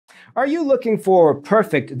Are you looking for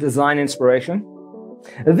perfect design inspiration?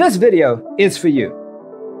 This video is for you.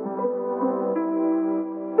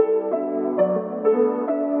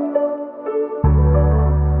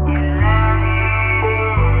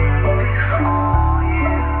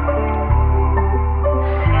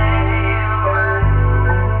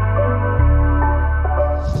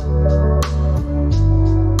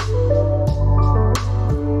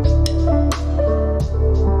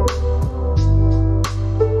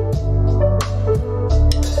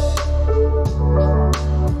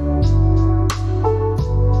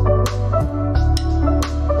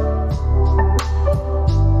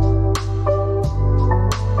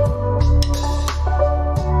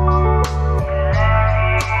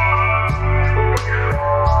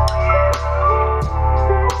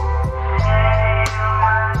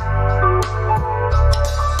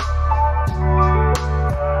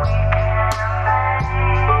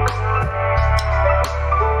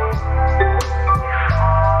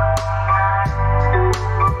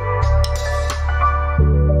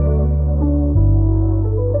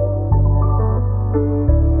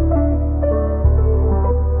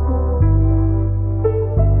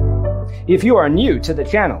 If you are new to the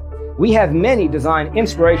channel, we have many design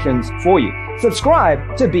inspirations for you.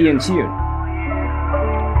 Subscribe to be in tune.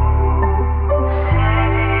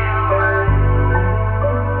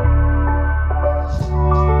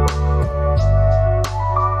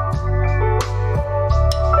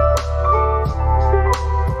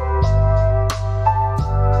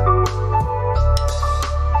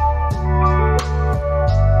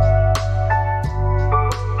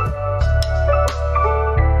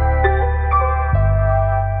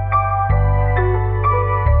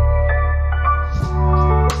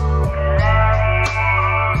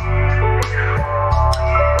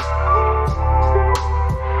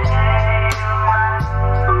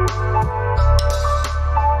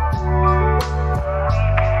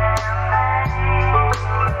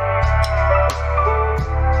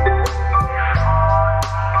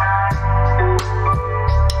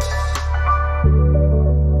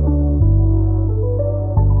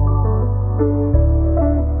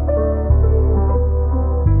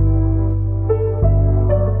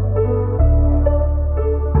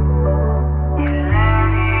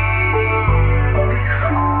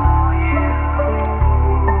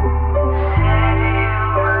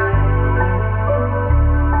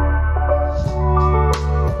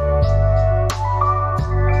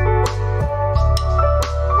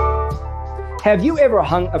 Have you ever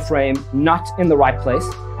hung a frame not in the right place?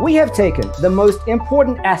 We have taken the most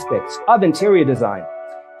important aspects of interior design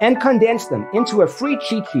and condensed them into a free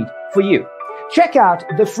cheat sheet for you. Check out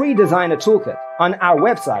the free designer toolkit on our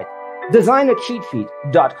website,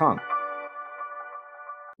 designercheatsheet.com.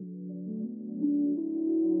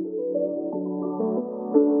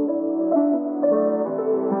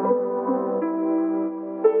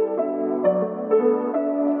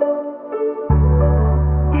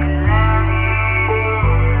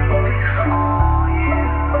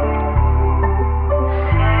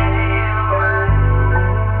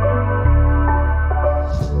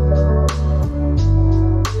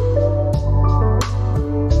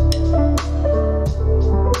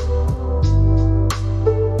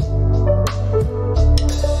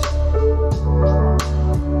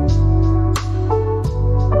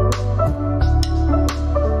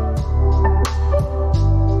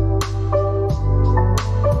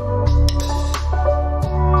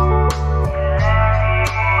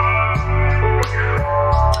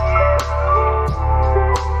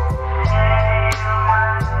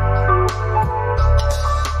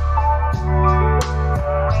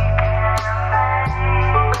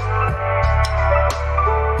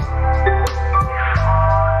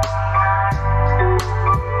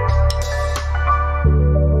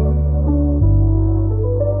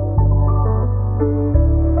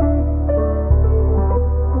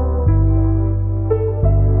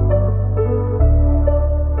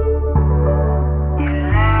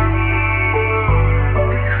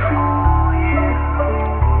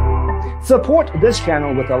 Support this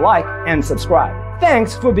channel with a like and subscribe.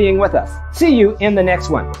 Thanks for being with us. See you in the next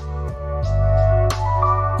one.